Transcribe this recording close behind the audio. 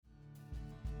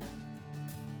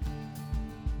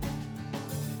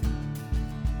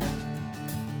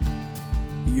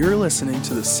You're listening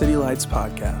to the City Lights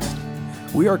Podcast.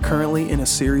 We are currently in a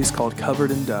series called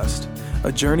Covered in Dust,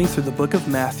 a journey through the book of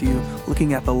Matthew,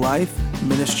 looking at the life,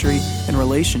 ministry, and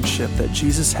relationship that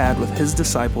Jesus had with his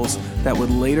disciples that would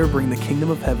later bring the kingdom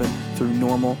of heaven through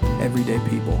normal, everyday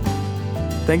people.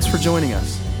 Thanks for joining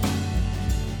us.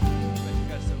 Thank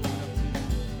you guys so much.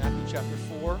 Matthew chapter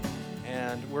 4,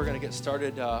 and we're going to get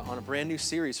started on a brand new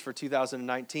series for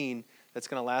 2019 that's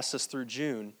going to last us through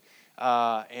June.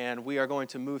 And we are going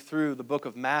to move through the book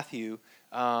of Matthew,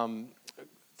 in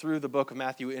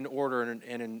order and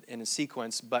in a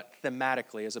sequence, but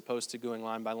thematically, as opposed to going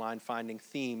line by line, finding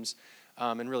themes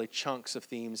and really chunks of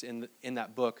themes in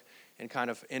that book and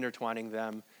kind of intertwining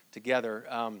them together.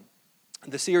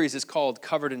 The series is called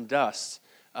Covered in Dust,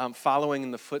 following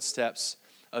in the footsteps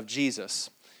of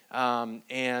Jesus. And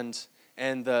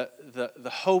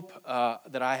the hope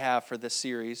that I have for this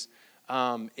series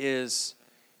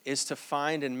is to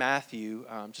find in Matthew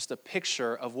just a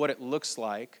picture of what it looks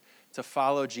like to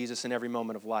follow Jesus in every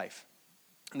moment of life.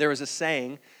 There was a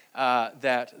saying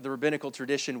that the rabbinical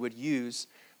tradition would use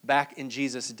back in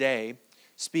Jesus' day,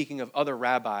 speaking of other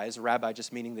rabbis, rabbi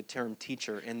just meaning the term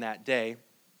teacher in that day,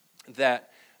 that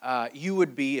you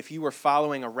would be, if you were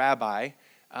following a rabbi,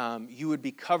 you would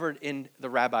be covered in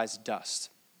the rabbi's dust.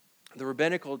 The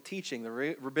rabbinical teaching, the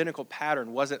rabbinical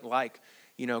pattern wasn't like,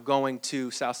 going to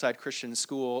Southside Christian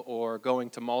School or going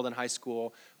to Malden High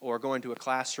School or going to a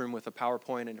classroom with a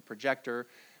PowerPoint and a projector.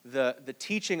 The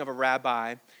teaching of a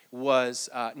rabbi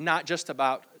was not just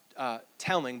about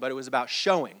telling, but it was about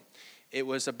showing. It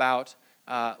was about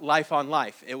life on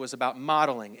life. It was about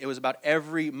modeling. It was about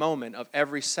every moment of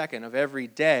every second of every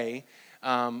day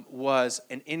was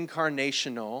an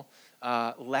incarnational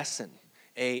lesson,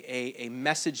 a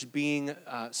message being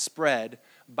spread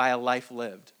by a life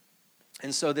lived.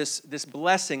 And so this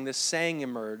blessing, this saying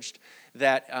emerged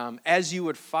that as you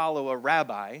would follow a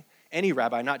rabbi, any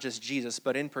rabbi, not just Jesus,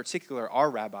 but in particular our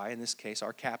rabbi, in this case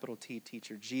our capital T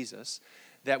teacher Jesus,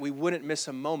 that we wouldn't miss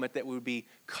a moment, that we would be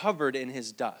covered in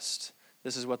his dust.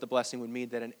 This is what the blessing would mean,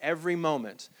 that in every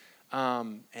moment,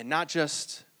 and not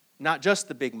just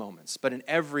the big moments, but in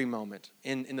every moment,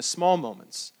 in the small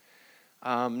moments,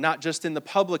 not just in the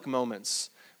public moments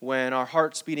when our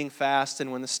heart's beating fast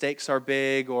and when the stakes are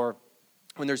big, or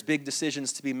when there's big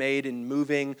decisions to be made in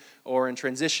moving or in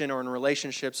transition or in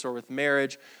relationships or with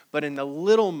marriage, but in the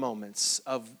little moments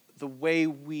of the way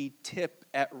we tip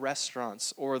at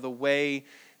restaurants or the way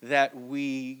that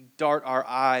we dart our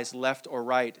eyes left or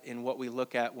right in what we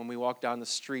look at when we walk down the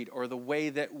street, or the way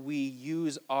that we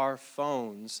use our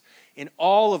phones, in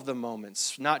all of the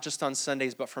moments, not just on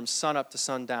Sundays, but from sun up to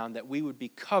sundown, that we would be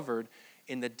covered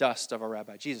in the dust of our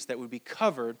Rabbi Jesus, that would be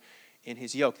covered in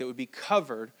his yoke, that would be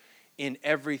covered in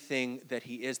everything that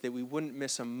he is, that we wouldn't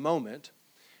miss a moment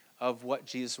of what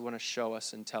Jesus would want to show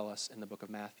us and tell us in the book of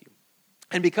Matthew.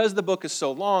 And because the book is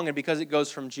so long, and because it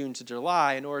goes from June to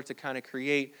July, in order to kind of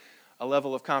create a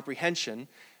level of comprehension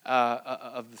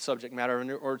of the subject matter, in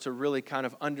order to really kind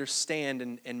of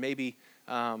understand and maybe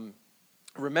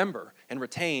remember and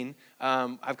retain,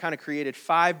 I've kind of created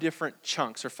 5 different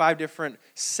chunks or 5 different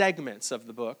segments of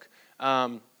the book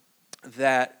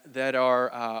that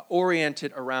are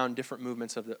oriented around different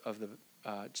movements of the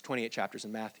 28 chapters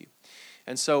in Matthew.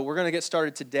 And so we're going to get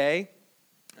started today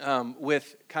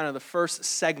with kind of the first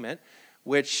segment,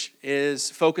 which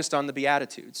is focused on the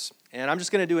Beatitudes. And I'm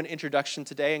just going to do an introduction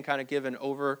today and kind of give an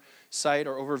oversight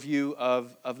or overview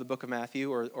of the book of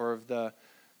Matthew, or of the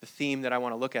theme that I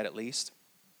want to look at least.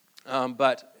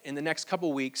 But in the next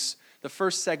couple weeks, the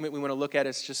first segment we want to look at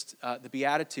is just the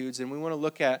Beatitudes, and we want to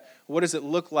look at what does it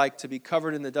look like to be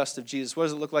covered in the dust of Jesus? What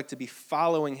does it look like to be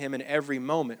following him in every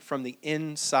moment from the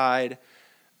inside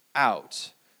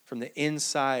out? From the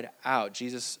inside out.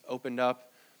 Jesus opened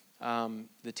up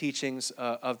the teachings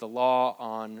of the law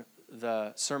on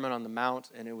the Sermon on the Mount,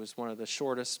 and it was one of the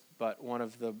shortest, but one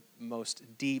of the most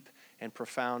deep and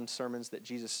profound sermons that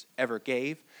Jesus ever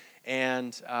gave.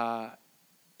 And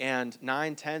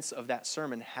 9/10 of that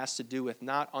sermon has to do with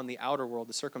not on the outer world,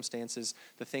 the circumstances,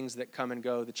 the things that come and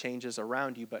go, the changes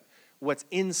around you, but what's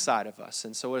inside of us.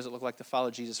 And so what does it look like to follow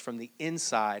Jesus from the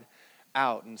inside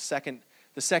out? And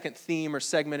the second theme or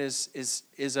segment is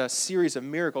a series of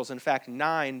miracles. In fact,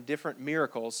 9 different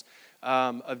miracles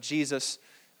of Jesus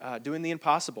doing the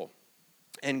impossible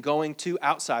and going to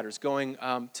outsiders, going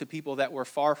to people that were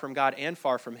far from God and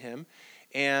far from him.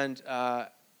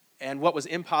 And what was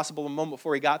impossible a moment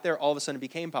before he got there, all of a sudden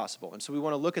became possible. And so we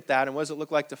want to look at that, and what does it look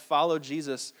like to follow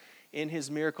Jesus in his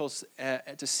miracles,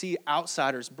 to see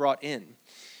outsiders brought in,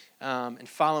 and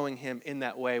following him in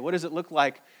that way? What does it look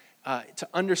like to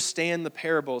understand the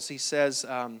parables. He says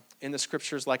in the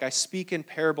scriptures, like, I speak in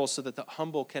parables so that the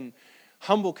humble can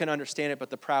understand it, but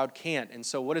the proud can't. And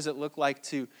so what does it look like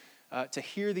to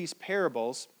hear these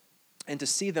parables and to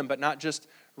see them, but not just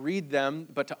read them,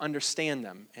 but to understand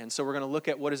them? And so we're going to look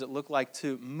at what does it look like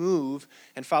to move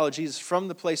and follow Jesus from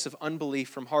the place of unbelief,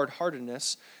 from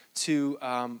hard-heartedness to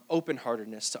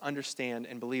open-heartedness, to understand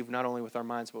and believe not only with our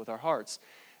minds, but with our hearts.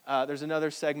 There's another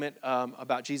segment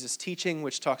about Jesus' teaching,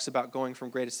 which talks about going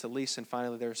from greatest to least. And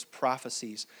finally, there's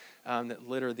prophecies that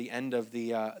litter the end of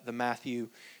the Matthew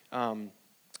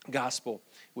gospel,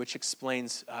 which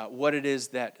explains what it is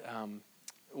that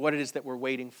we're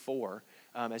waiting for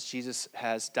as Jesus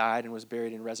has died and was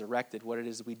buried and resurrected. What it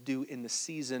is we do in the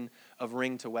season of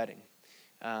ring to wedding.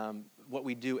 What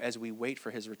we do as we wait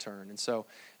for his return. And so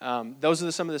those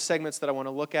are some of the segments that I want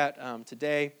to look at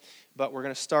today. But we're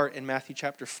going to start in Matthew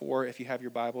chapter 4. If you have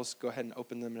your Bibles, go ahead and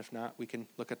open them. If not, we can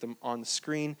look at them on the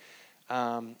screen.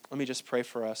 Let me just pray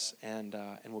for us, and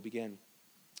we'll begin.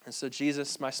 And so,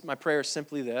 Jesus, my prayer is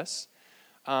simply this.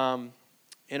 In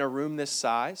a room this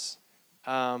size,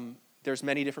 there's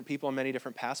many different people and many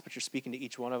different paths, but you're speaking to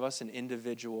each one of us in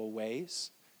individual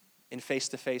ways, in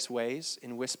face-to-face ways,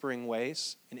 in whispering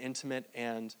ways, in intimate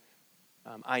and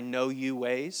I know you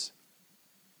ways.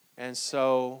 And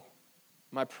so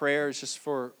my prayer is just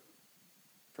for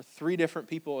three different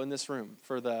people in this room.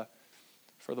 For the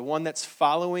one that's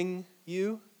following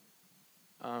you,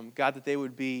 God, that they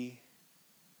would be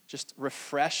just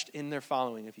refreshed in their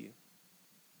following of you.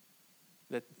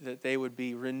 That they would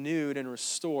be renewed and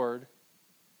restored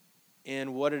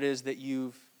in what it is that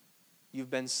you've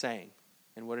been saying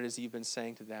and what it is that you've been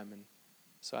saying to them. And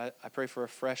so I pray for a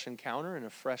fresh encounter and a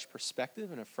fresh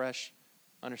perspective and a fresh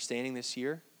understanding this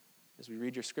year as we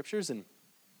read your scriptures. And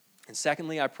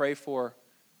secondly, I pray for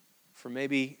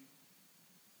maybe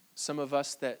some of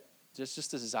us that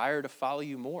just desire to follow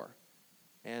you more.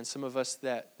 And some of us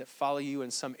that follow you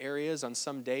in some areas, on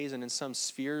some days, and in some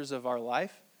spheres of our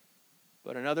life.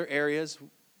 But in other areas,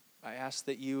 I ask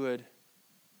that you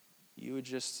would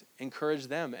just encourage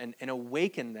them and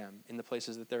awaken them in the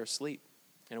places that they're asleep.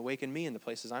 And awaken me in the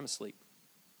places I'm asleep.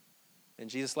 And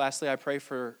Jesus, lastly, I pray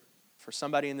for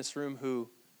somebody in this room who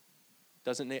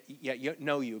doesn't yet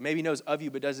know you, maybe knows of you,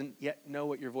 but doesn't yet know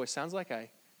what your voice sounds like. I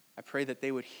pray that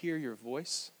they would hear your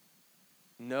voice,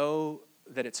 know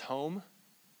that it's home,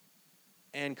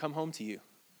 and come home to you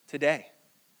today.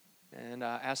 And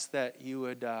ask that you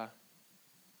would,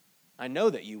 I know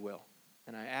that you will.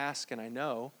 And I ask and I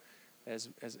know, as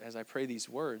I pray these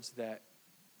words, that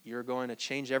you're going to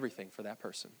change everything for that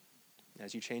person,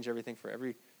 as you change everything for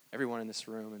everyone in this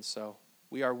room. And so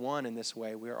we are one in this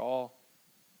way. We are all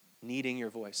needing your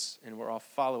voice, and we're all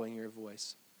following your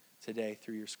voice today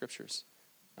through your scriptures.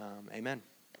 Amen.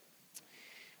 I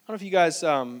don't know if you guys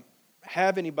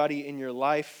have anybody in your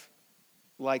life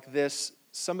like this,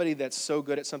 somebody that's so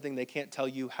good at something they can't tell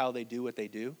you how they do what they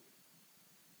do.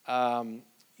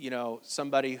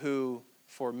 Somebody who,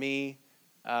 for me,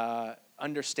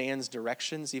 understands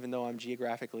directions, even though I'm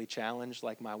geographically challenged.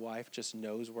 Like my wife just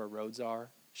knows where roads are.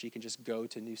 She can just go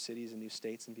to new cities and new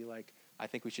states and be like, I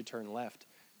think we should turn left.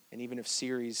 And even if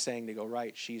Siri's saying to go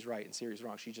right, she's right and Siri's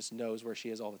wrong. She just knows where she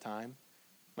is all the time.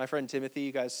 My friend Timothy,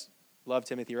 you guys love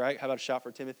Timothy, right? How about a shout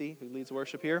for Timothy, who leads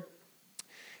worship here?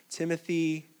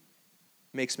 Timothy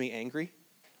makes me angry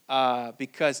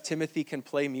because Timothy can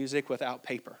play music without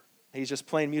paper. He's just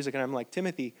playing music, and I'm like,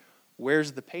 Timothy,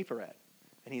 where's the paper at?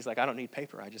 And he's like, I don't need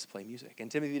paper, I just play music.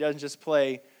 And Timothy doesn't just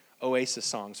play Oasis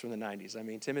songs from the 90s. I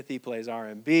mean, Timothy plays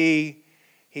R&B,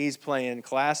 he's playing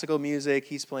classical music,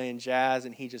 he's playing jazz,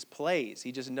 and he just plays.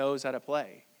 He just knows how to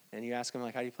play. And you ask him,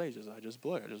 like, how do you play? He says, I just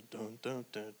play. I just dun, dun,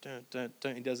 dun, dun, dun,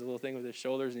 dun. He does a little thing with his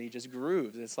shoulders, and he just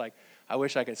grooves. It's like, I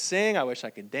wish I could sing, I wish I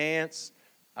could dance,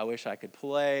 I wish I could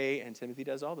play. And Timothy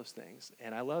does all those things.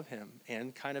 And I love him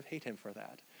and kind of hate him for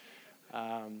that.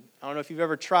 I don't know if you've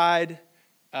ever tried.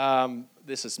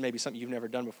 This is maybe something you've never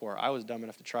done before. I was dumb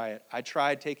enough to try it. I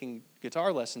tried taking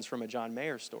guitar lessons from a John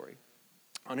Mayer story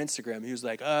on Instagram. He was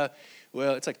like,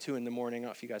 well, it's like 2 a.m. I don't know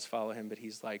if you guys follow him, but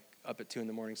he's like up at 2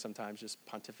 a.m. sometimes just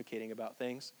pontificating about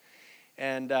things.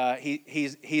 And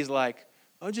he's like,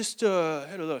 I just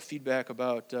had a lot of feedback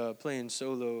about playing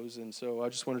solos, and so I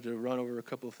just wanted to run over a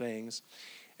couple of things.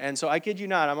 And so I kid you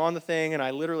not, I'm on the thing, and I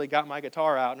literally got my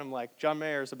guitar out, and I'm like, John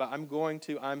Mayer's about,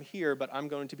 I'm here, but I'm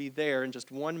going to be there in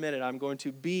just 1 minute. I'm going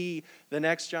to be the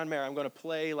next John Mayer. I'm going to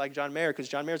play like John Mayer, because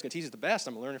John Mayer's going to teach us the best.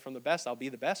 I'm learning from the best. I'll be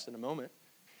the best in a moment.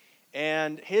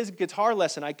 And his guitar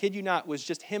lesson, I kid you not, was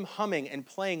just him humming and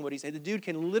playing what he said. The dude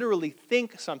can literally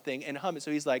think something and hum it.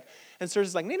 So he's like, and starts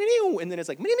is like, and then it's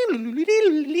like, and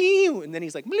then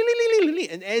he's like,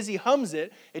 and as he hums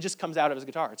it, it just comes out of his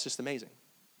guitar. It's just amazing.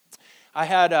 I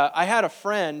had a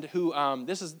friend who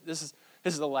this is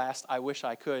the last I wish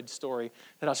I could story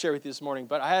that I'll share with you this morning.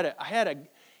 But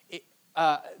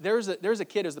there was a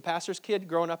kid, it was the pastor's kid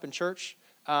growing up in church.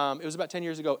 It was about 10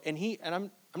 years ago, and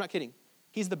I'm not kidding.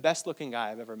 He's the best looking guy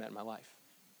I've ever met in my life.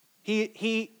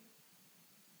 It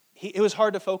was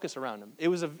hard to focus around him. He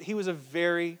was a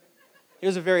very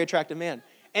attractive man.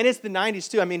 And it's the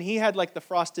 90s too. I mean, he had like the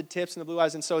frosted tips and the blue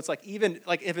eyes, and so it's like even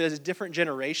like if it was a different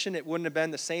generation, it wouldn't have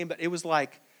been the same, but it was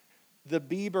like the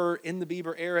Bieber in the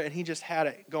Bieber era, and he just had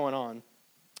it going on.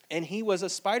 And he was a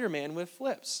Spider-Man with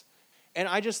flips. And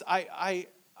I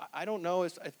don't know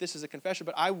if this is a confession,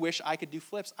 but I wish I could do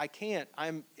flips. I can't.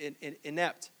 I'm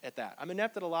inept at that. I'm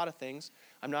inept at a lot of things.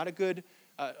 I'm not a good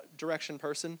direction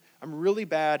person. I'm really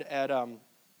bad at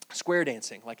square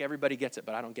dancing. Like everybody gets it,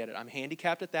 but I don't get it. I'm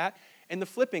handicapped at that. And the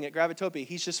flipping at Gravitopia,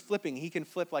 he's just flipping. He can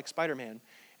flip like Spider-Man.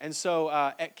 And so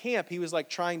at camp, he was like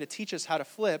trying to teach us how to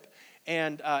flip.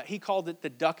 And he called it the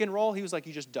duck and roll. He was like,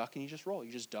 you just duck and you just roll.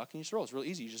 You just duck and you just roll. It's real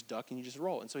easy. You just duck and you just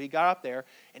roll. And so he got up there,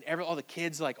 and all the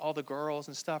kids, like all the girls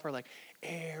and stuff, are like,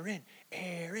 Aaron,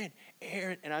 Aaron,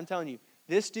 Aaron. And I'm telling you,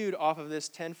 this dude off of this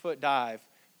 10-foot dive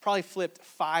probably flipped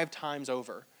 5 times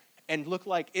over and looked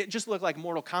like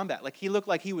Mortal Kombat. Like he looked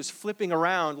like he was flipping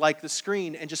around like the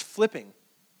screen and just flipping.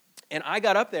 And I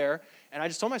got up there, and I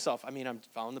just told myself, I mean, I'm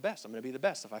following the best. I'm going to be the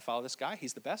best. If I follow this guy,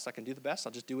 he's the best. I can do the best.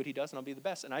 I'll just do what he does, and I'll be the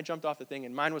best. And I jumped off the thing,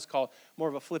 and mine was called more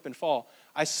of a flip and fall.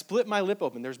 I split my lip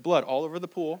open. There's blood all over the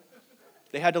pool.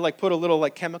 They had to put a little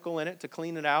chemical in it to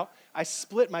clean it out. I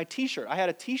split my T-shirt. I had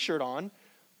a T-shirt on.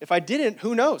 If I didn't,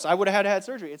 who knows? I would have had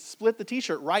surgery. It split the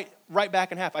T-shirt right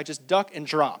back in half. I just ducked and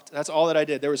dropped. That's all that I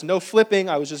did. There was no flipping.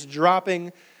 I was just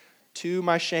dropping to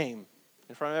my shame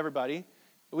in front of everybody.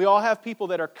 We all have people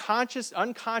that are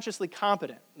unconsciously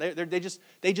competent. They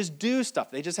just do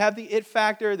stuff. They just have the it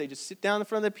factor. They just sit down in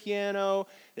front of the piano.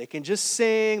 They can just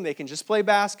sing. They can just play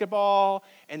basketball.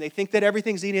 And they think that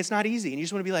everything's easy. It's not easy. And you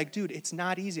just want to be like, dude, it's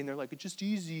not easy. And they're like, it's just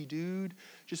easy, dude.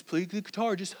 Just play the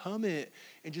guitar. Just hum it.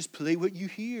 And just play what you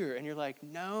hear. And you're like,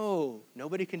 no,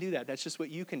 nobody can do that. That's just what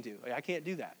you can do. I can't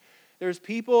do that. There's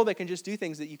people that can just do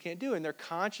things that you can't do, and they're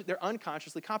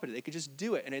unconsciously competent. They can just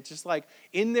do it, and it's just like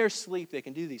in their sleep they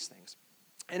can do these things.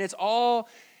 And it's all,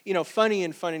 funny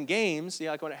and fun and games,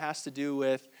 like when it has to do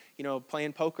with,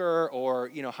 playing poker or,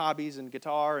 hobbies and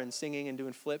guitar and singing and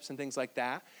doing flips and things like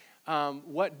that.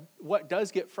 What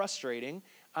does get frustrating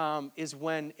is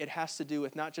when it has to do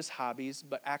with not just hobbies,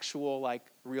 but actual,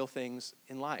 real things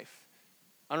in life.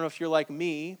 I don't know if you're like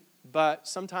me, but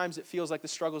sometimes it feels like the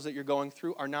struggles that you're going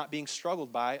through are not being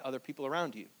struggled by other people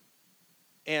around you.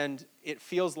 And it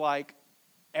feels like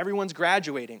everyone's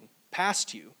graduating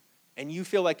past you, and you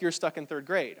feel like you're stuck in 3rd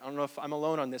grade. I don't know if I'm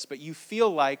alone on this, but you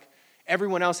feel like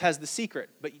everyone else has the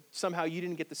secret, but somehow you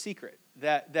didn't get the secret.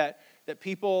 That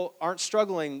people aren't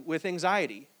struggling with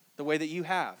anxiety the way that you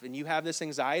have. And you have this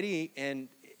anxiety, and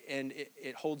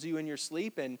it holds you in your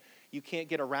sleep, and you can't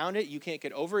get around it. You can't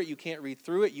get over it. You can't read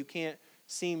through it. You can't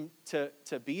seem to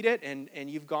beat it, and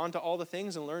you've gone to all the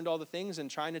things and learned all the things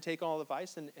and trying to take all the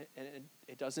advice, and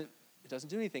it doesn't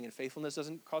do anything, and faithfulness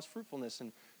doesn't cause fruitfulness,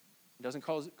 and it doesn't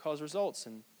cause results,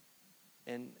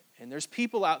 and there's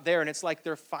people out there, and it's like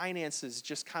their finances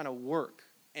just kind of work,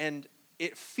 and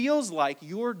it feels like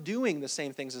you're doing the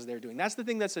same things as they're doing. That's the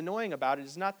thing that's annoying about it.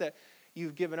 It's not that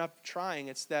you've given up trying,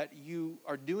 it's that you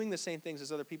are doing the same things as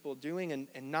other people are doing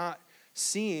and not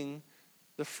seeing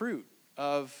the fruit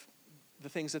of the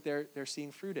things that they're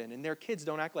seeing fruit in. And their kids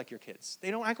don't act like your kids.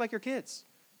 They don't act like your kids.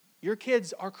 Your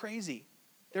kids are crazy.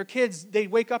 Their kids, they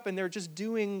wake up and they're just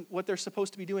doing what they're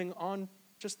supposed to be doing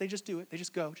they just do it. They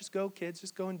just go. Just go, kids.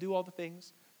 Just go and do all the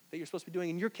things that you're supposed to be doing.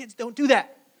 And your kids don't do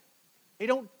that. They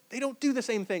don't do the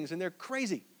same things, and they're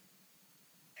crazy.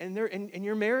 And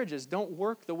your marriages don't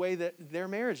work the way that their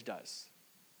marriage does.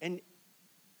 And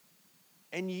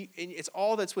it's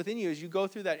all that's within you as you go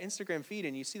through that Instagram feed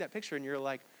and you see that picture and you're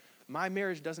like, my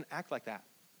marriage doesn't act like that.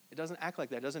 It doesn't act like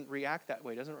that. It doesn't react that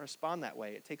way. It doesn't respond that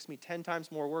way. It takes me 10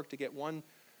 times more work to get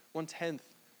 1/10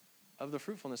 of the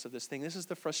fruitfulness of this thing. This is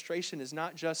the frustration, is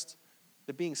not just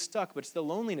the being stuck, but it's the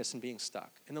loneliness in being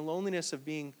stuck and the loneliness of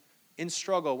being in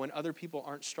struggle when other people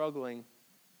aren't struggling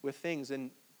with things.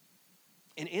 And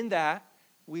in that,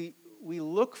 we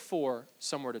look for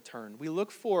somewhere to turn. We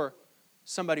look for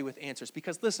somebody with answers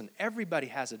because, listen, everybody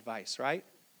has advice, right?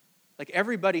 Like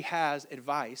everybody has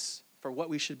advice for what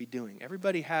we should be doing.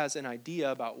 Everybody has an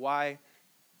idea about why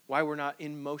why we're not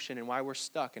in motion and why we're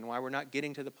stuck and why we're not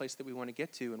getting to the place that we want to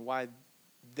get to and why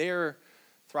they're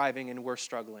thriving and we're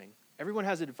struggling. Everyone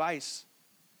has advice,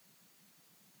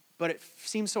 but it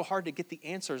seems so hard to get the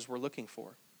answers we're looking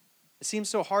for. It seems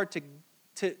so hard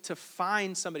to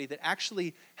find somebody that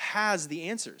actually has the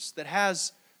answers, that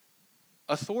has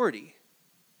authority.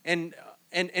 And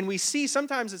we see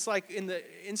sometimes it's like in the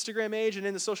Instagram age and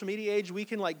in the social media age, we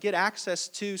can like get access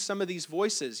to some of these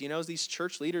voices, these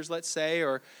church leaders, let's say,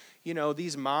 or,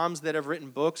 these moms that have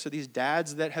written books, or these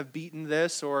dads that have beaten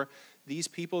this, or these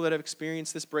people that have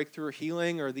experienced this breakthrough or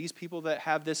healing, or these people that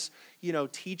have this,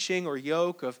 teaching or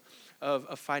yoke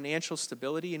of financial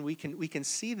stability, and we can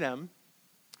see them.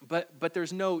 But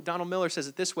there's no, Donald Miller says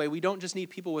it this way, we don't just need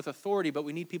people with authority, but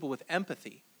we need people with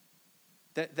empathy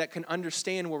that can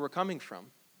understand where we're coming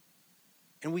from.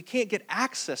 And we can't get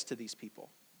access to these people.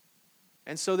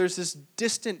 And so there's this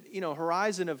distant,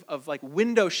 horizon of like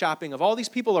window shopping of all these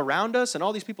people around us and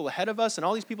all these people ahead of us and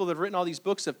all these people that have written all these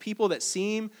books of people that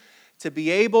seem to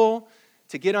be able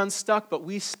to get unstuck, but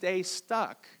we stay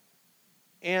stuck.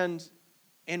 And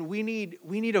we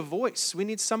need a voice. We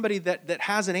need somebody that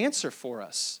has an answer for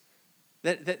us,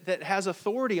 that has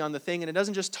authority on the thing, and it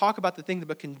doesn't just talk about the thing,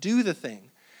 but can do the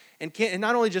thing. And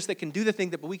not only just that can do the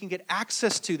thing, but we can get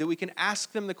access to, that we can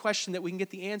ask them the question, that we can get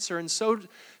the answer. And so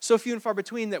few and far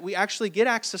between that we actually get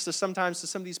access to sometimes to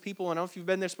some of these people. And I don't know if you've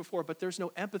been there before, but there's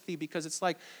no empathy because it's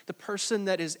like the person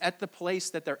that is at the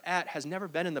place that they're at has never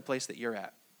been in the place that you're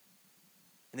at.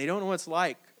 And they don't know what it's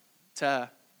like to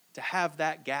have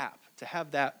that gap, to have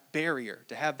that barrier,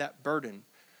 to have that burden.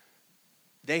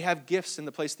 They have gifts in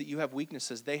the place that you have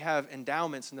weaknesses. They have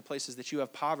endowments in the places that you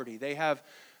have poverty. They have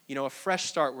a fresh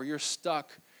start where you're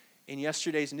stuck in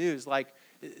yesterday's news. Like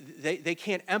they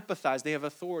can't empathize. They have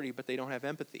authority, but they don't have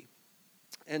empathy.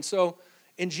 And so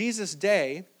in Jesus'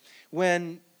 day,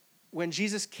 when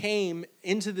Jesus came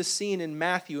into the scene in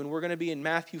Matthew, and we're going to be in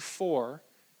Matthew 4,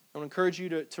 I want to encourage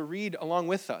you to read along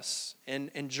with us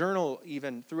and journal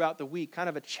even throughout the week. Kind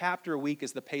of a chapter a week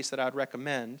is the pace that I would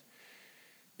recommend.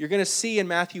 You're going to see in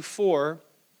Matthew 4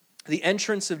 the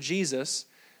entrance of Jesus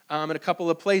in a couple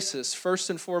of places. First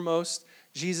and foremost,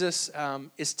 Jesus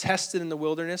is tested in the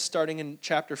wilderness, starting in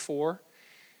chapter 4.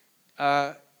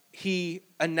 He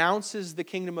announces the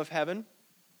kingdom of heaven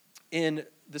in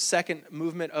the second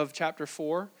movement of chapter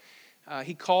 4.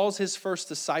 He calls his first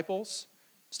disciples,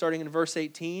 starting in verse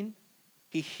 18.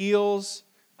 He heals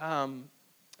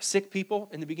sick people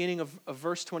in the beginning of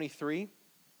verse 23.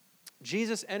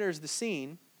 Jesus enters the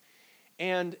scene,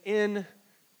 and in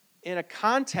a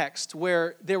context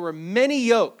where there were many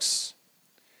yokes,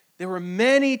 there were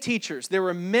many teachers, there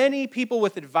were many people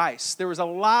with advice. There was a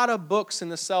lot of books in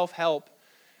the self-help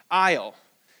aisle.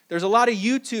 There's a lot of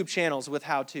YouTube channels with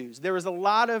how-tos. There was a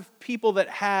lot of people that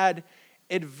had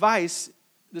advice.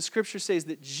 The scripture says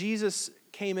that Jesus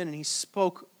came in and he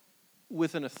spoke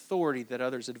with an authority that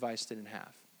others' advice didn't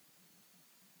have.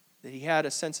 That he had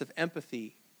a sense of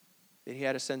empathy, that he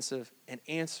had a sense of an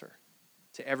answer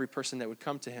to every person that would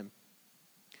come to him.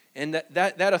 And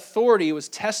that authority was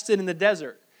tested in the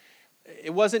desert.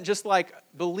 It wasn't just like,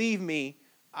 believe me,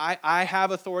 I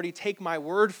have authority, take my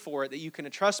word for it, that you can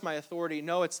trust my authority.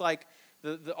 No, it's like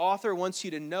the author wants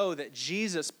you to know that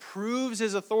Jesus proves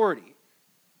his authority.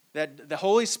 That the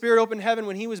Holy Spirit opened heaven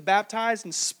when he was baptized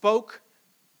and spoke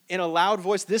in a loud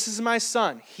voice, "This is my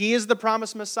son. He is the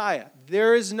promised Messiah.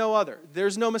 There is no other.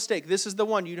 There's no mistake. This is the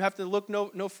one. You have to look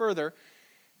no further."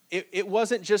 It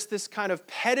wasn't just this kind of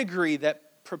pedigree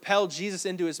that propelled Jesus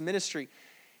into his ministry.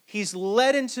 He's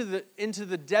led into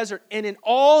the desert, and in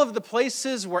all of the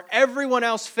places where everyone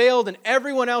else failed and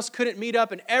everyone else couldn't meet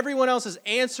up and everyone else's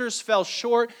answers fell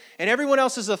short and everyone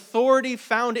else's authority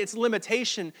found its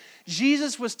limitation,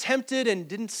 Jesus was tempted and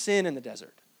didn't sin in the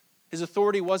desert. His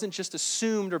authority wasn't just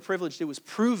assumed or privileged, it was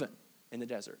proven in the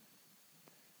desert.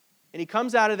 And he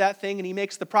comes out of that thing and he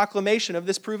makes the proclamation of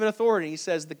this proven authority. He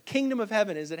says, the kingdom of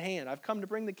heaven is at hand. I've come to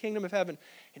bring the kingdom of heaven.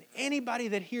 And anybody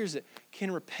that hears it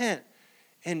can repent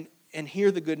and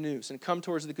hear the good news and come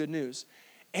towards the good news.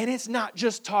 And it's not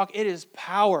just talk, it is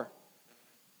power.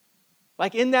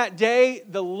 Like in that day,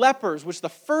 the lepers, which the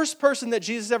first person that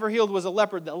Jesus ever healed was a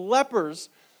leper. The lepers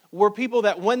were people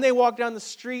that when they walked down the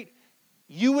street,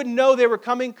 you would know they were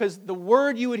coming because the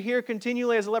word you would hear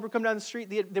continually as a leper come down the street,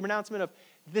 the pronouncement of,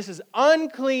 this is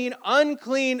unclean,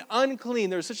 unclean, unclean.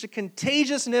 There's such a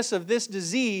contagiousness of this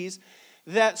disease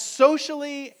that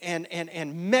socially and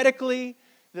medically,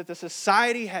 that the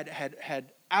society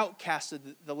had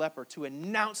outcasted the leper to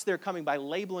announce their coming by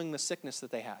labeling the sickness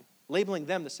that they had, labeling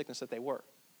them the sickness that they were.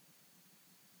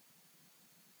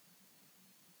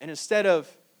 And instead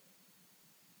of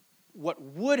what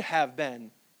would have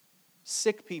been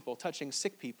sick people touching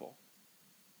sick people,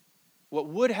 what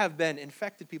would have been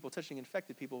infected people touching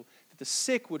infected people, that the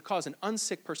sick would cause an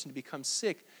unsick person to become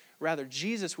sick. Rather,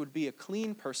 Jesus would be a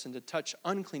clean person to touch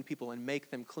unclean people and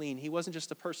make them clean. He wasn't just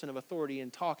a person of authority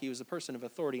in talk. He was a person of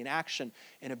authority in action,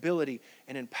 in ability,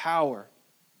 and in power.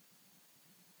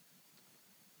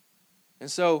 And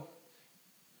so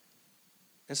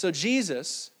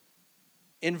Jesus,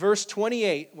 in verse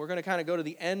 28, we're going to kind of go to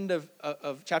the end of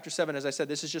chapter 7. As I said,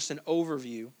 this is just an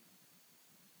overview.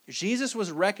 Jesus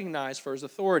was recognized for his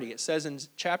authority. It says in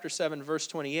chapter 7, verse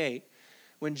 28,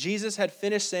 when Jesus had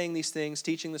finished saying these things,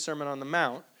 teaching the Sermon on the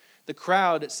Mount, the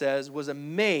crowd, it says, was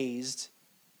amazed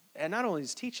at not only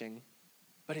his teaching,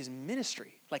 but his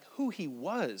ministry. Like who he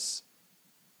was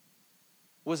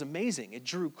amazing. It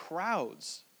drew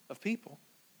crowds of people.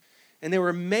 And they were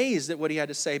amazed at what he had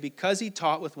to say because he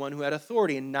taught with one who had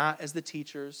authority and not as the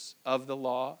teachers of the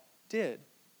law did.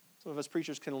 Some of us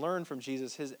preachers can learn from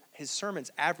Jesus. His sermons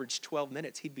averaged 12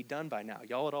 minutes. He'd be done by now.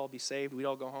 Y'all would all be saved. We'd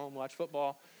all go home, watch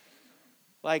football.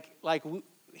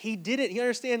 He didn't, you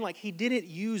understand, like he didn't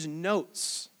use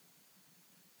notes.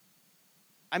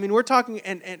 I mean, we're talking,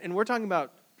 and we're talking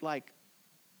about like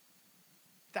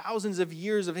thousands of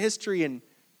years of history and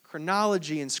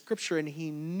chronology and scripture, and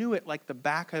he knew it like the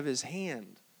back of his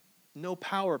hand. No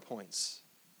PowerPoints.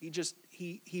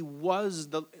 He was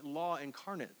the law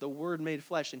incarnate, the Word made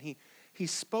flesh, and he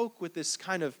spoke with this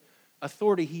kind of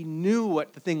authority. He knew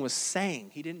what the thing was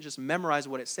saying. He didn't just memorize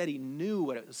what it said. He knew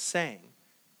what it was saying.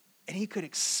 And he could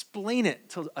explain it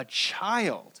to a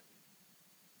child.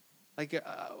 Like,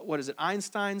 what is it?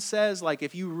 Einstein says, like,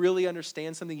 if you really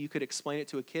understand something, you could explain it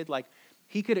to a kid. Like,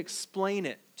 he could explain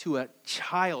it to a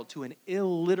child, to an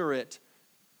illiterate,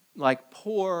 like,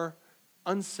 poor,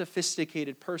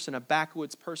 unsophisticated person, a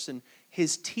backwoods person.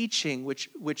 His teaching, which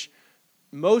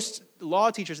most law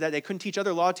teachers, that they couldn't teach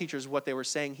other law teachers what they were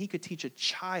saying, he could teach a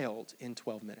child in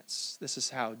 12 minutes. This is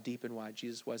how deep and wide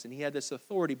Jesus was. And he had this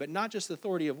authority, but not just the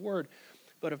authority of word,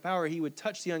 but of power. He would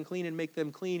touch the unclean and make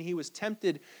them clean. He was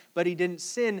tempted, but he didn't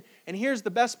sin. And here's the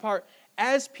best part.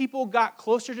 As people got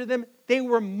closer to them, they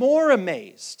were more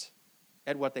amazed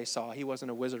at what they saw. He wasn't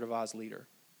a Wizard of Oz leader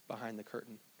behind the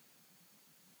curtain.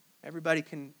 Everybody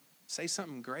can say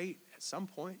something great at some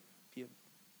point. If you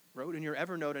wrote in your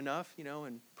Evernote enough,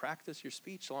 and practice your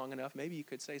speech long enough, maybe you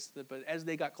could say something. But as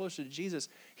they got closer to Jesus,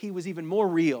 he was even more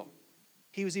real.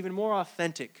 He was even more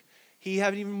authentic. He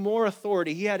had even more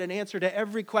authority. He had an answer to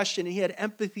every question. He had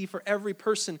empathy for every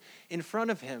person in front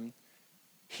of him.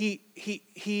 He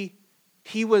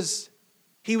was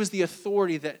the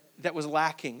authority that was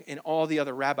lacking in all the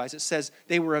other rabbis. It says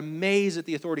they were amazed at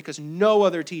the authority because no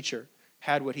other teacher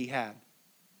had what he had.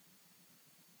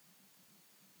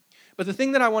 But the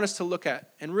thing that I want us to look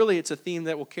at, and really it's a theme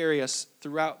that will carry us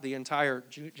throughout the entire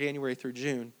January through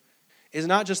June, is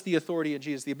not just the authority of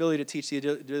Jesus, the ability to teach, the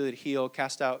ability to heal,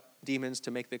 cast out demons, to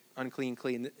make the unclean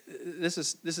clean. This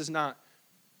is not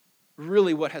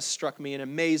really what has struck me and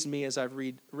amazed me as I've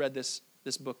read this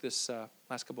book this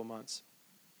last couple months.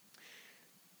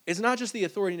 It's not just the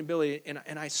authority and ability,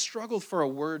 and I struggled for a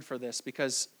word for this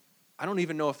because I don't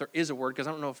even know if there is a word, because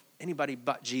I don't know if anybody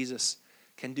but Jesus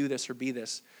can do this or be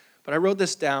this. But I wrote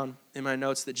this down in my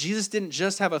notes, that Jesus didn't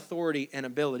just have authority and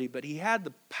ability, but he had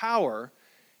the power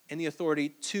and the authority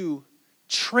to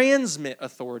transmit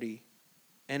authority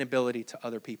and ability to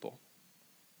other people.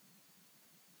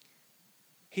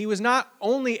 He was not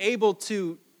only able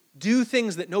to do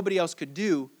things that nobody else could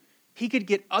do, he could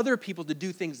get other people to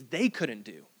do things they couldn't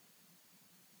do.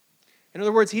 In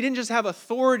other words, he didn't just have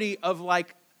authority of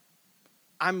like,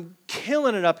 I'm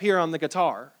killing it up here on the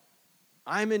guitar.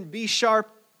 I'm in B sharp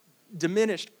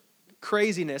diminished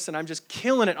craziness and I'm just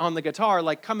killing it on the guitar.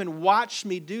 Like, come and watch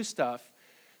me do stuff.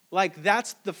 Like,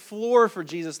 that's the floor for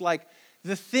Jesus. Like,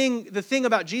 the thing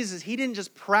about Jesus, he didn't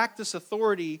just practice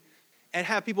authority and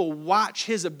have people watch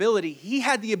his ability. He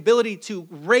had the ability to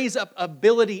raise up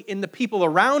ability in the people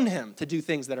around him to do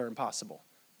things that are impossible.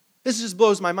 This just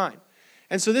blows my mind.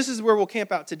 And so this is where we'll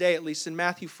camp out today, at least in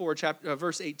Matthew 4,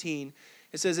 verse 18.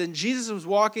 It says, and Jesus was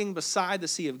walking beside the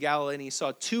Sea of Galilee, and he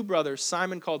saw two brothers,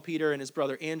 Simon called Peter and his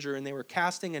brother Andrew, and they were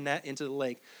casting a net into the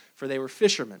lake, for they were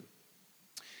fishermen.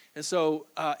 And so,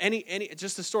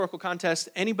 just historical context,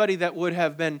 anybody that would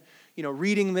have been,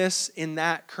 reading this in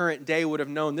that current day would have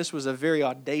known this was a very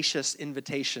audacious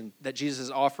invitation that Jesus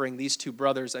is offering these two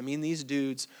brothers. I mean, these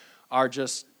dudes are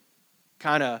just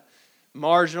kind of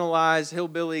marginalized,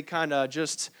 hillbilly, kind of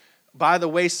just by the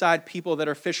wayside people that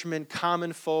are fishermen,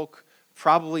 common folk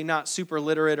probably not super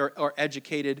literate or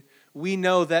educated, we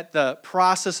know that the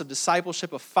process of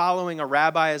discipleship, of following a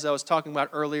rabbi, as I was talking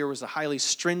about earlier, was a highly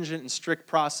stringent and strict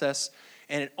process,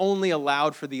 and it only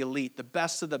allowed for the elite, the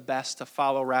best of the best, to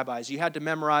follow rabbis. You had to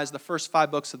memorize the first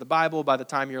 5 books of the Bible by the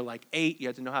time you're like 8. You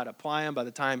had to know how to apply them by the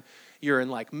time you're in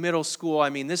like middle school. I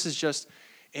mean, this is just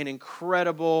an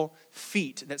incredible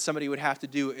feat that somebody would have to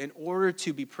do in order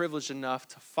to be privileged enough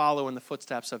to follow in the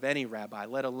footsteps of any rabbi,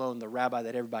 let alone the rabbi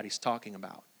that everybody's talking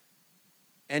about.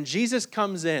 And Jesus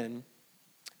comes in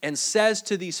and says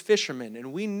to these fishermen,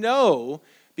 and we know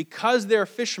because they're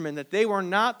fishermen that they were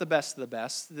not the best of the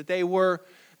best, that they were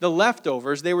the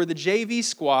leftovers, they were the JV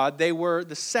squad, they were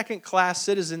the second-class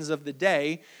citizens of the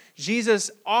day. Jesus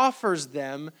offers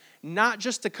them not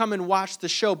just to come and watch the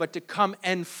show, but to come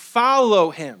and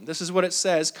follow him. This is what it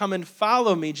says, "Come and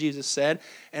follow me," Jesus said,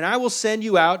 "and I will send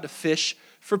you out to fish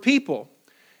for people."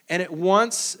 And at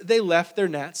once they left their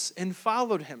nets and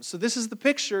followed him. So this is the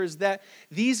picture, is that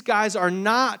these guys are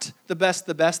not the best,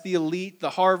 the elite,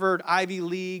 the Harvard, Ivy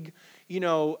League,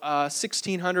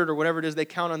 1600 or whatever it is they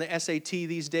count on the SAT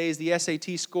these days, the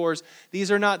SAT scores.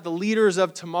 These are not the leaders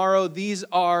of tomorrow. These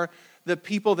are the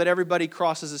people that everybody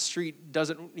crosses the street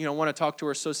doesn't want to talk to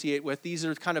or associate with. These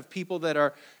are kind of people that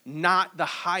are not the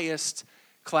highest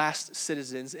class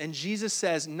citizens. And Jesus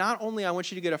says, not only I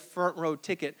want you to get a front row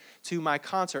ticket to my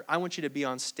concert, I want you to be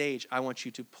on stage. I want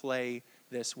you to play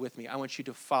this with me. I want you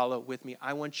to follow with me.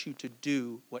 I want you to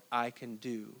do what I can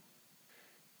do.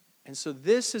 And so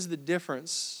this is the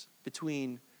difference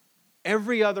between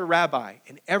every other rabbi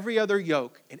and every other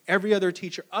yoke and every other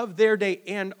teacher of their day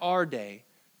and our day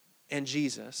and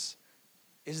Jesus,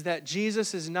 is that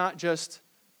Jesus is not just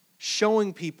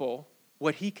showing people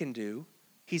what he can do,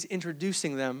 he's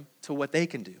introducing them to what they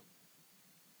can do.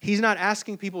 He's not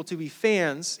asking people to be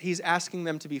fans, he's asking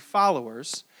them to be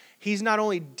followers. He's not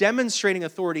only demonstrating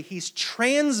authority, he's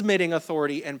transmitting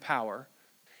authority and power.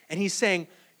 And he's saying,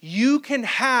 you can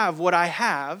have what I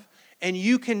have, and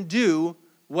you can do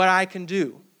what I can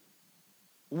do.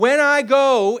 When I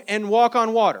go and walk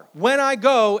on water, when I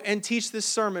go and teach this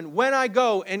sermon, when I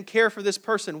go and care for this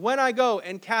person, when I go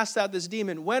and cast out this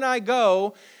demon, when I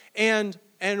go and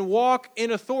walk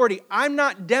in authority, I'm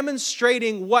not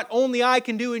demonstrating what only I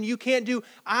can do and you can't do.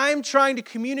 I'm trying to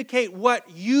communicate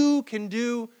what you can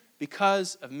do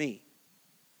because of me.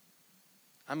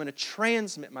 I'm going to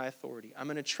transmit my authority. I'm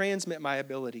going to transmit my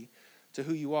ability to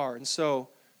who you are. And so,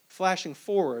 flashing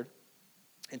forward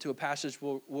into a passage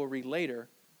we'll read later,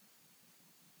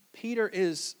 Peter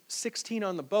is 16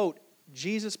 on the boat.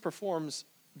 Jesus performs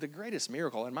the greatest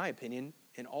miracle, in my opinion,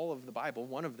 in all of the Bible,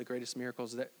 one of the greatest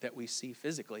miracles that we see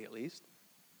physically at least.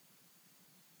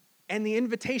 And the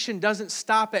invitation doesn't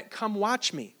stop at come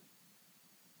watch me.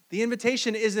 The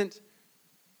invitation isn't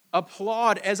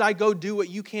applaud as I go do what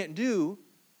you can't do.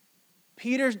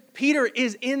 Peter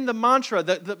is in the mantra,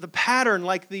 the pattern,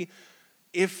 like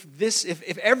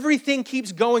if everything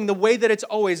keeps going the way that it's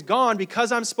always gone,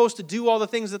 because I'm supposed to do all the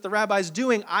things that the rabbi's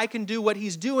doing, I can do what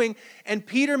he's doing. And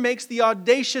Peter makes the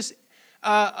audacious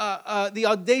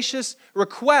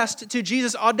request to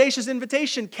Jesus, audacious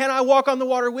invitation, can I walk on the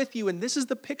water with you? And this is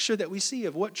the picture that we see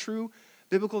of what true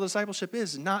biblical discipleship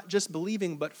is, not just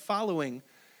believing, but following,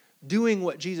 doing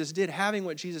what Jesus did, having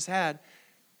what Jesus had.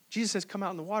 Jesus says, come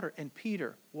out in the water, and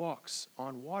Peter walks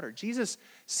on water. Jesus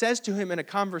says to him in a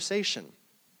conversation,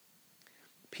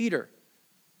 Peter,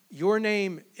 your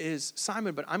name is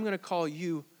Simon, but I'm going to call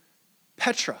you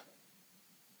Petra.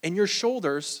 And your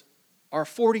shoulders are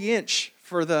 40-inch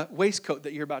for the waistcoat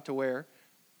that you're about to wear.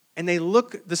 And they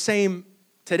look the same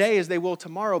today as they will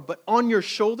tomorrow. But on your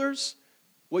shoulders,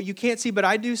 what you can't see but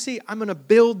I do see, I'm going to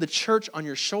build the church on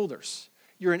your shoulders.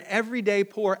 You're an everyday,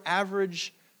 poor,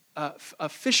 average a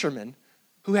fisherman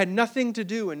who had nothing to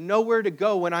do and nowhere to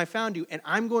go when I found you, and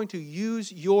I'm going to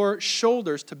use your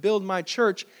shoulders to build my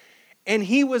church. And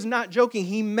he was not joking.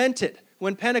 He meant it.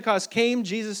 When Pentecost came,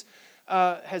 Jesus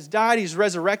has died. He's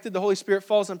resurrected. The Holy Spirit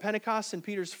falls on Pentecost. In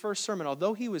Peter's first sermon,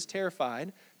 although he was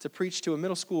terrified to preach to a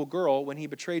middle school girl when he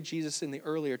betrayed Jesus in the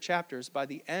earlier chapters, by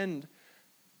the end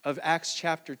of Acts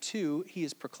chapter 2, he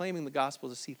is proclaiming the gospel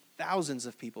to see thousands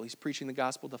of people. He's preaching the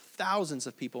gospel to thousands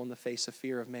of people in the face of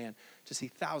fear of man, to see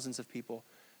thousands of people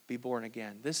be born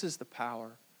again. This is the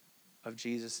power of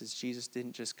Jesus, is Jesus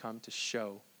didn't just come to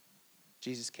show.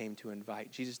 Jesus came to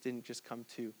invite. Jesus didn't just come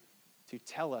to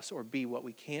tell us or be what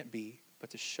we can't be, but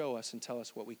to show us and tell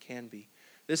us what we can be.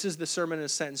 This is the sermon in a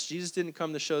sentence. Jesus didn't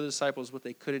come to show the disciples what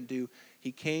they couldn't do.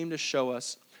 He came to show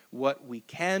us what we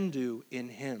can do in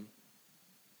him.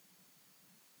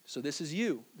 So this is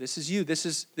you. This is you. This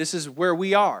is where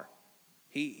we are.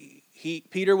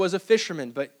 Peter was a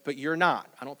fisherman, but you're not.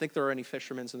 I don't think there are any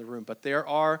fishermen in the room, but there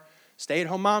are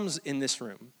stay-at-home moms in this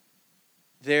room.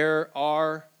 There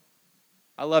are,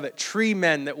 I love it, tree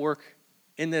men that work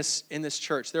in this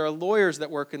church. There are lawyers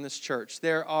that work in this church.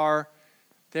 There are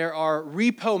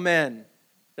repo men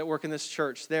that work in this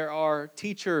church. There are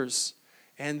teachers,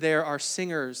 and there are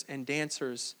singers and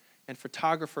dancers and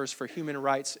photographers for human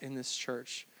rights in this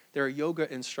church. There are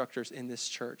yoga instructors in this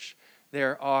church.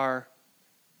 There are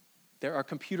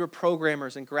computer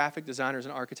programmers and graphic designers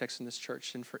and architects in this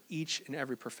church. And for each and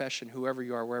every profession, whoever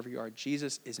you are, wherever you are,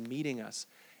 Jesus is meeting us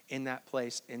in that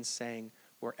place and saying,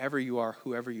 wherever you are,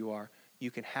 whoever you are,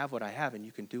 you can have what I have and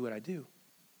you can do what I do.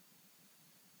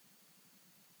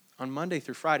 On Monday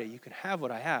through Friday, you can have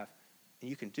what I have and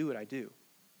you can do what I do.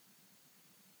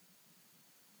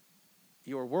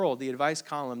 Your world, the advice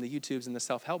column, the YouTubes, and the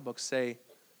self-help books say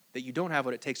that you don't have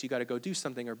what it takes. You got to go do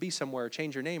something or be somewhere or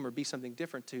change your name or be something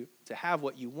different to have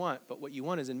what you want. But what you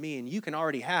want is in me, and you can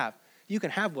already have. You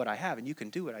can have what I have, and you can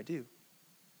do what I do.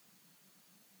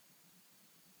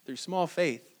 Through small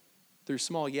faith, through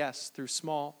small yes, through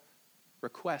small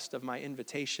request of my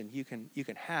invitation, you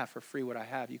can have for free what I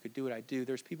have. You could do what I do.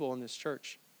 There's people in this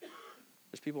church.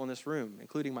 There's people in this room,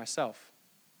 including myself,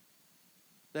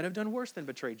 that have done worse than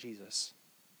betray Jesus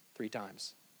 3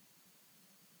 times.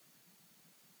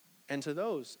 And to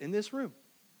those in this room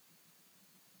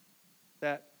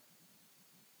that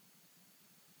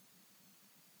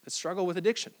struggle with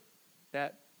addiction,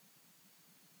 that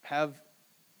have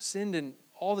sinned in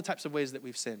all the types of ways that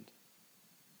we've sinned,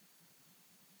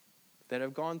 that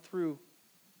have gone through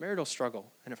marital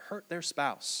struggle and have hurt their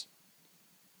spouse,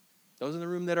 those in the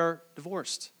room that are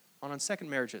divorced, on second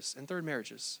marriages and third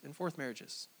marriages and fourth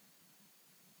marriages,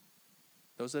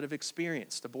 those that have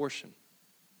experienced abortion.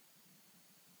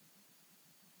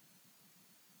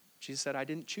 Jesus said, I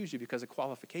didn't choose you because of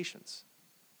qualifications.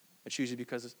 I choose you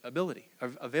because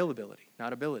of availability,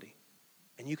 not ability.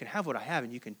 And you can have what I have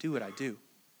and you can do what I do.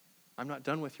 I'm not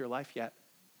done with your life yet.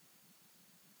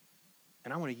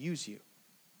 And I want to use you.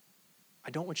 I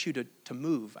don't want you to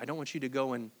move. I don't want you to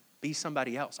go and be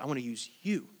somebody else. I want to use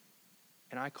you.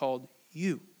 And I called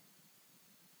you.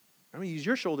 I'm going to use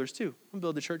your shoulders too. I'm going to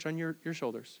build the church on your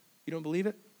shoulders. You don't believe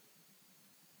it?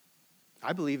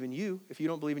 I believe in you. If you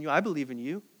don't believe in you, I believe in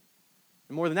you.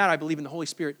 And more than that, I believe in the Holy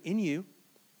Spirit in you.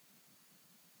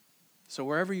 So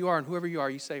wherever you are and whoever you are,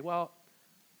 you say, well,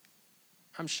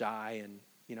 I'm shy and,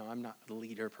 I'm not the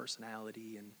leader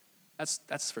personality, and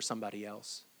that's for somebody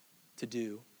else to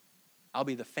do. I'll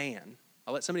be the fan.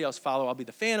 I'll let somebody else follow. I'll be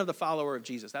the fan of the follower of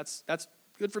Jesus. That's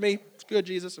good for me. It's good,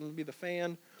 Jesus. I'm going to be the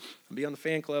fan. I'll be on the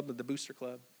fan club, the booster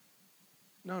club.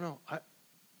 No.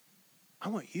 I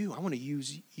want you. I want to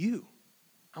use you.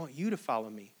 I want you to follow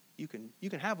me. You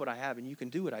can have what I have and you can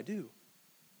do what I do.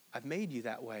 I've made you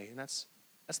that way. And that's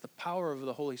the power of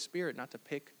the Holy Spirit, not to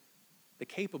pick the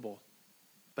capable,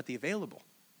 but the available.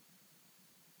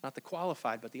 Not the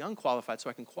qualified, but the unqualified, so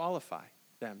I can qualify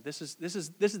them. This is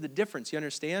the difference. You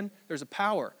understand? There's a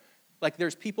power. Like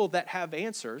there's people that have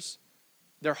answers.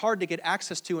 They're hard to get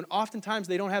access to, and oftentimes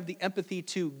they don't have the empathy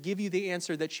to give you the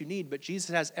answer that you need. But Jesus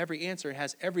has every answer and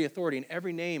has every authority, and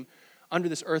every name under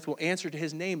this earth will answer to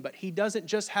his name. But he doesn't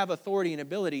just have authority and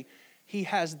ability. He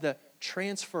has the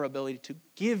transfer ability to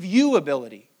give you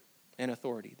ability and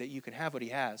authority, that you can have what he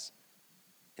has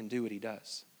and do what he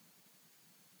does.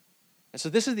 And so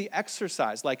this is the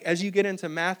exercise, like as you get into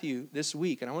Matthew this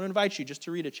week, and I want to invite you just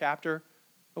to read a chapter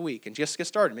a week and just get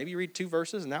started. Maybe you read 2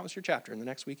 verses and that was your chapter, and the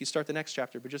next week you start the next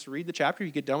chapter, but just read the chapter,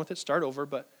 you get done with it, start over,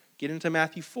 but get into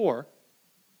Matthew 4.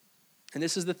 And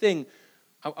this is the thing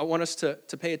I want us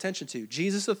to pay attention to.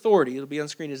 Jesus' authority, it'll be on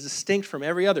screen, is distinct from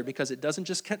every other because it doesn't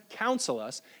just counsel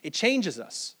us, it changes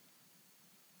us.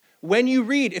 When you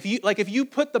read, if you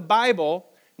put the Bible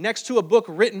next to a book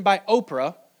written by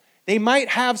Oprah, they might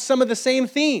have some of the same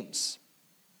themes.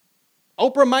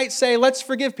 Oprah might say, let's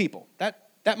forgive people.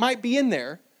 That might be in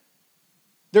there.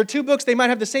 There are 2 books, they might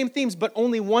have the same themes, but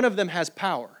only one of them has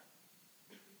power.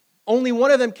 Only one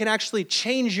of them can actually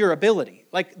change your ability.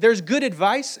 Like there's good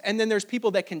advice, and then there's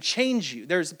people that can change you.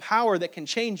 There's power that can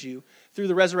change you through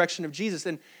the resurrection of Jesus.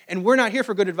 And we're not here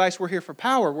for good advice, we're here for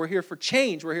power. We're here for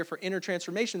change. We're here for inner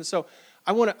transformation. So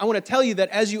I want to tell you that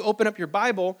as you open up your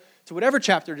Bible to whatever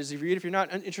chapter it is you read, if you're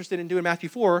not interested in doing Matthew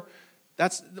 4,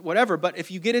 that's whatever. But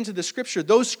if you get into the scripture,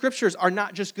 those scriptures are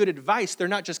not just good advice. They're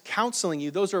not just counseling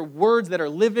you. Those are words that are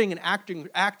living and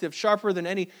active, sharper than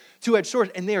any two-edged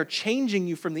sword, and they are changing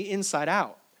you from the inside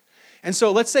out. And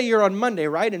so let's say you're on Monday,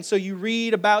 right? And so you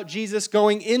read about Jesus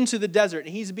going into the desert, and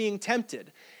he's being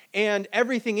tempted. and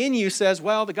everything in you says,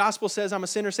 well, the gospel says I'm a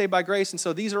sinner saved by grace, and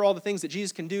so these are all the things that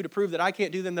Jesus can do to prove that I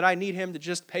can't do them, that I need him to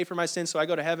just pay for my sins so I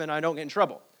go to heaven and I don't get in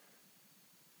trouble.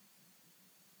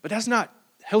 But that's not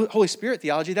Holy Spirit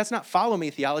theology. That's not follow me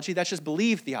theology. That's just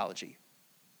believe theology.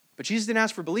 But Jesus didn't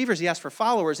ask for believers. He asked for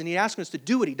followers, and he asked us to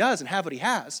do what he does and have what he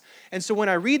has. And so when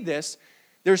I read this,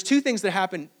 there's two things that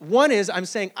happen. One is I'm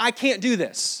saying, I can't do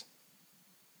this.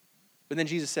 But then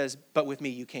Jesus says, but with me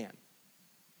you can.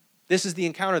 This is the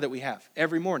encounter that we have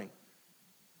every morning.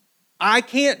 I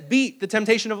can't beat the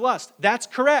temptation of lust. That's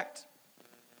correct.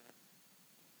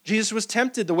 Jesus was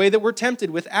tempted the way that we're tempted,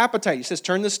 with appetite. He says,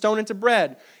 turn the stone into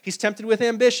bread. He's tempted with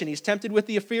ambition. He's tempted with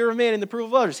the fear of man and the approval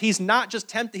of others. He's not just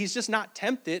tempted. He's just not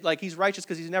tempted like he's righteous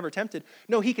because he's never tempted.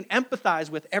 No, he can empathize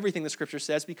with everything the Scripture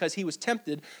says because he was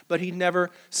tempted, but he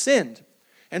never sinned.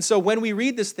 And so when we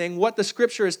read this thing, what the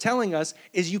Scripture is telling us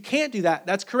is you can't do that.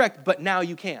 That's correct, but now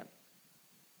you can.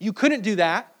 You couldn't do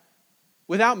that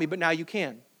without me, but now you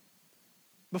can.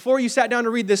 Before you sat down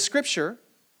to read this Scripture,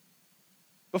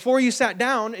 before you sat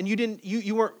down and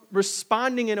you weren't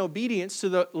responding in obedience to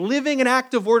the living and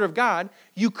active Word of God,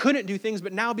 you couldn't do things,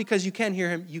 but now because you can hear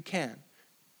him, you can.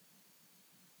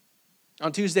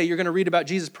 On Tuesday, you're going to read about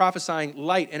Jesus prophesying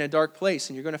light in a dark place,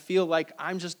 and you're going to feel like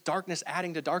I'm just darkness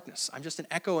adding to darkness. I'm just an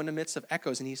echo in the midst of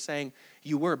echoes, and he's saying,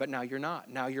 you were, but now you're not.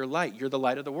 Now you're light. You're the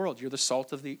light of the world. You're the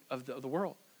salt of the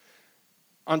world.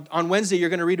 On Wednesday, you're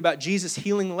going to read about Jesus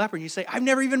healing the leper, and you say, I've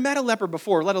never even met a leper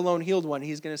before, let alone healed one.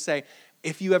 He's going to say,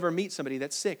 if you ever meet somebody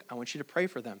that's sick, I want you to pray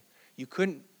for them. You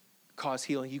couldn't cause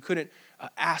healing. You couldn't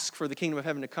ask for the kingdom of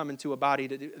heaven to come into a body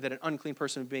that an unclean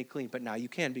person would make clean, but now you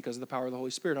can because of the power of the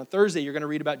Holy Spirit. On Thursday, you're going to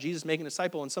read about Jesus making a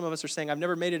disciple, and some of us are saying, I've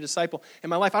never made a disciple in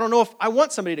my life. I don't know if I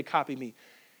want somebody to copy me.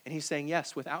 And he's saying,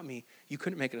 yes, without me, you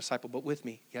couldn't make a disciple, but with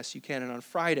me, yes, you can. And on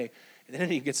Friday, and then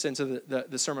he gets into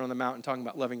the Sermon on the Mount and talking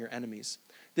about loving your enemies.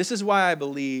 This is why I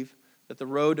believe that the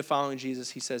road to following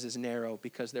Jesus, he says, is narrow,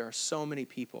 because there are so many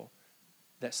people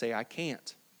that say, I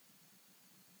can't.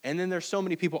 And then there's so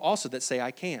many people also that say, I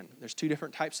can. There's two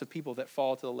different types of people that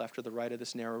fall to the left or the right of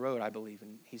this narrow road, I believe.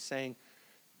 And he's saying,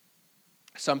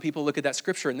 some people look at that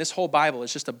scripture, and this whole Bible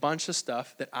is just a bunch of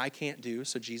stuff that I can't do,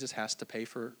 so Jesus has to pay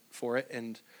for it.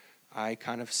 And I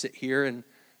kind of sit here, and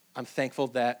I'm thankful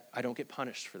that I don't get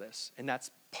punished for this. And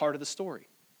that's part of the story.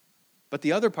 But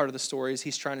the other part of the story is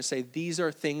he's trying to say, these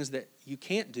are things that you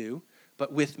can't do,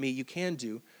 but with me you can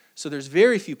do. So there's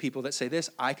very few people that say this,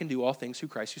 I can do all things through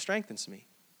Christ who strengthens me.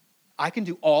 I can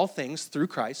do all things through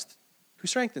Christ who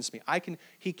strengthens me.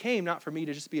 He came not for me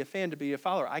to just be a fan, to be a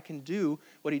follower. I can do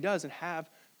what he does and have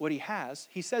what he has.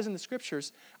 He says in the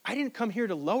scriptures, I didn't come here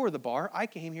to lower the bar. I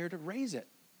came here to raise it.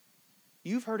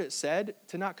 You've heard it said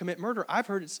to not commit murder.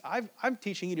 I'm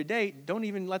teaching you today, don't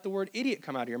even let the word idiot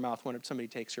come out of your mouth when somebody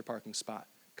takes your parking spot,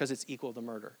 because it's equal to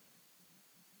murder.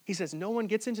 He says no one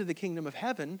gets into the kingdom of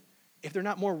heaven if they're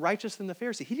not more righteous than the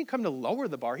Pharisee. He didn't come to lower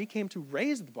the bar. He came to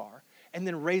raise the bar and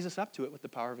then raise us up to it with the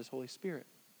power of his Holy Spirit.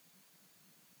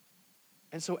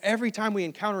 And so every time we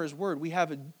encounter his word, we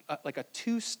have a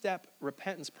two-step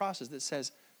repentance process that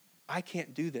says, I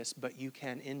can't do this, but you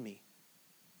can in me.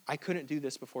 I couldn't do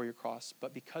this before your cross,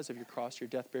 but because of your cross, your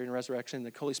death, burial, and resurrection,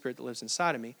 the Holy Spirit that lives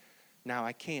inside of me, now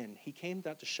I can. He came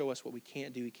not to show us what we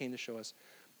can't do. He came to show us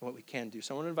what we can do.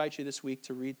 So I want to invite you this week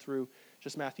to read through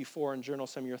just Matthew 4 and journal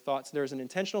some of your thoughts. There's an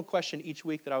intentional question each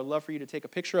week that I would love for you to take a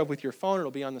picture of with your phone. It'll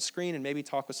be on the screen, and maybe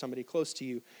talk with somebody close to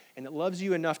you and that loves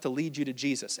you enough to lead you to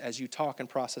Jesus as you talk and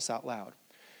process out loud.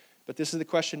 But this is the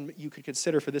question you could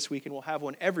consider for this week, and we'll have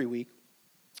one every week.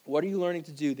 What are you learning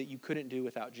to do that you couldn't do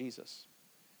without Jesus?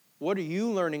 What are you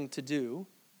learning to do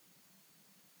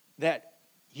that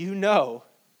you know,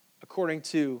 according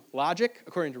to logic,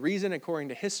 according to reason, according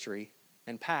to history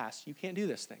and past, you can't do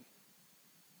this thing?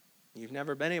 You've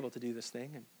never been able to do this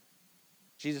thing, and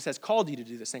Jesus has called you to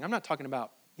do this thing. I'm not talking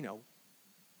about,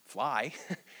 fly.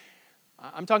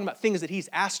 I'm talking about things that he's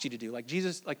asked you to do. Like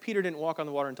Peter didn't walk on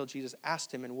the water until Jesus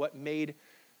asked him, and what made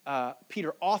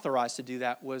Peter authorized to do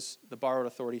that was the borrowed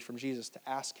authority from Jesus to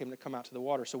ask him to come out to the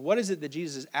water. So what is it that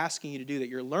Jesus is asking you to do that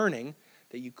you're learning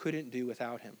that you couldn't do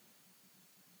without him?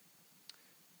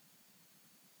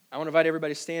 I want to invite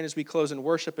everybody to stand as we close in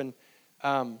worship, and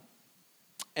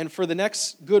for the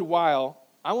next good while,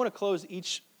 I want to close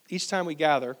each time we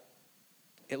gather,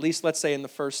 at least let's say in the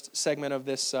first segment of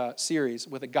this series,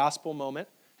 with a gospel moment.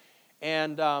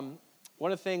 And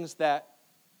one of the things that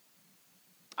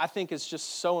I think is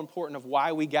just so important of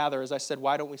why we gather, as I said,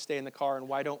 why don't we stay in the car, and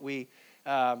why don't we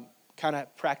kind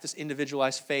of practice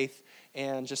individualized faith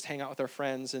and just hang out with our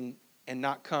friends and and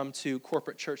not come to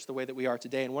corporate church the way that we are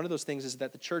today. And one of those things is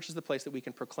that the church is the place that we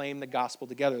can proclaim the gospel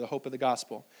together, the hope of the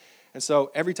gospel. And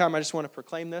so every time I just want to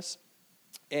proclaim this.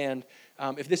 And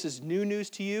if this is new news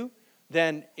to you,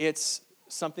 then it's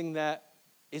something that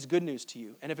is good news to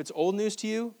you. And if it's old news to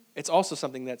you, it's also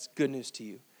something that's good news to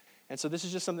you. And so this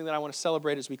is just something that I want to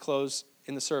celebrate as we close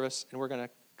in the service, and we're going to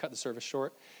cut the service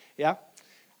short. Yeah?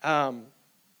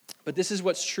 But this is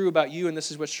what's true about you, and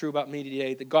this is what's true about me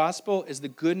today. The gospel is the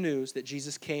good news that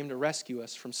Jesus came to rescue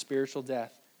us from spiritual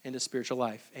death into spiritual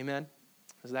life. Amen?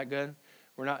 Is that good?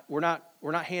 We're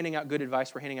not handing out good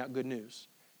advice, we're handing out good news.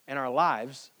 In our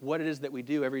lives, what it is that we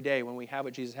do every day when we have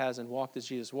what Jesus has and walked as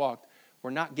Jesus walked,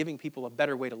 we're not giving people a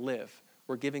better way to live.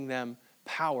 We're giving them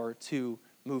power to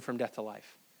move from death to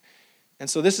life. And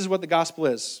so this is what the gospel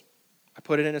is. I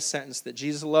put it in a sentence that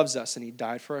Jesus loves us and he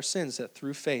died for our sins, that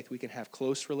through faith we can have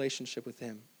close relationship with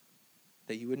him,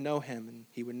 that you would know him and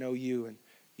he would know you and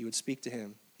you would speak to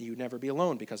him. And you would never be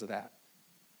alone because of that.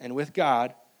 And with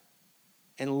God,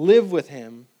 and live with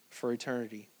him for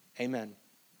eternity. Amen.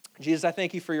 Jesus, I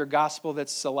thank you for your gospel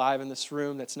that's alive in this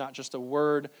room, that's not just a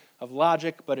word of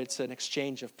logic, but it's an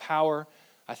exchange of power.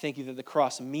 I thank you that the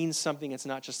cross means something. It's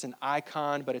not just an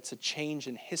icon, but it's a change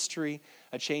in history,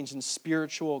 a change in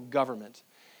spiritual government.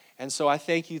 And so I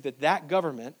thank you that that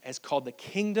government is called the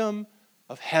kingdom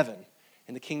of heaven.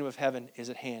 And the kingdom of heaven is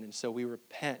at hand. And so we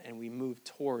repent and we move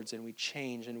towards and we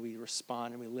change and we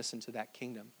respond and we listen to that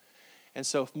kingdom. And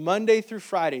so Monday through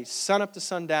Friday, sun up to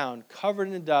sundown, covered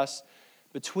in dust,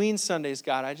 between Sundays,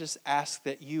 God, I just ask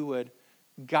that you would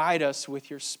guide us with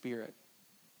your Spirit.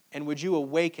 And would you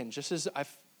awaken, just as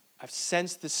I've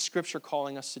sensed this scripture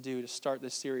calling us to do to start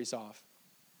this series off,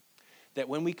 that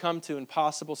when we come to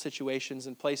impossible situations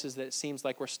and places that it seems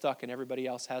like we're stuck and everybody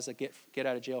else has a get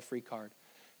out of jail free card,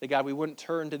 that God, we wouldn't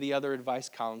turn to the other advice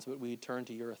columns, but we'd turn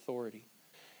to your authority.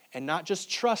 And not just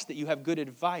trust that you have good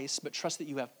advice, but trust that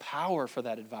you have power for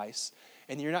that advice.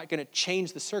 And you're not going to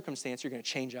change the circumstance, you're going to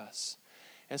change us.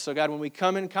 And so, God, when we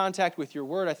come in contact with your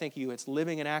word, I thank you it's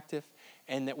living and active,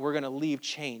 and that we're going to leave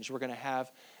changed. We're going to have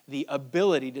the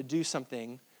ability to do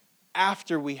something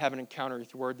after we have an encounter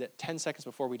with your word that 10 seconds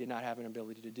before we did not have an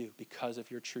ability to do because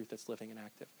of your truth that's living and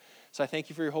active. So I thank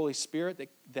you for your Holy Spirit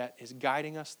that is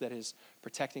guiding us, that is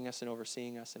protecting us and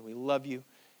overseeing us, and we love you,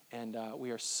 and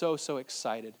we are so, so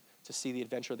excited to see the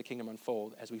adventure of the kingdom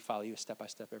unfold as we follow you step by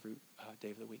step every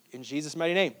day of the week. In Jesus'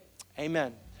 mighty name,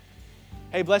 amen.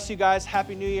 Hey, bless you guys.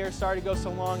 Happy New Year. Sorry to go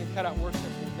so long and cut out worship.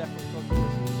 We'll definitely close the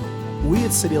worship. We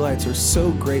at City Lights are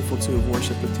so grateful to have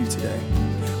worshiped with you today.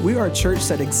 We are a church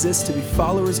that exists to be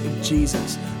followers of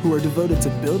Jesus who are devoted to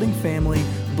building family,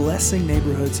 blessing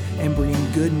neighborhoods, and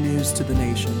bringing good news to the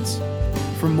nations.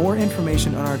 For more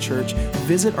information on our church,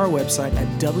 visit our website at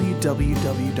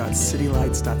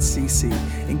www.citylights.cc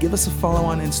and give us a follow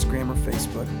on Instagram or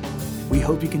Facebook. We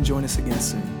hope you can join us again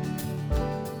soon.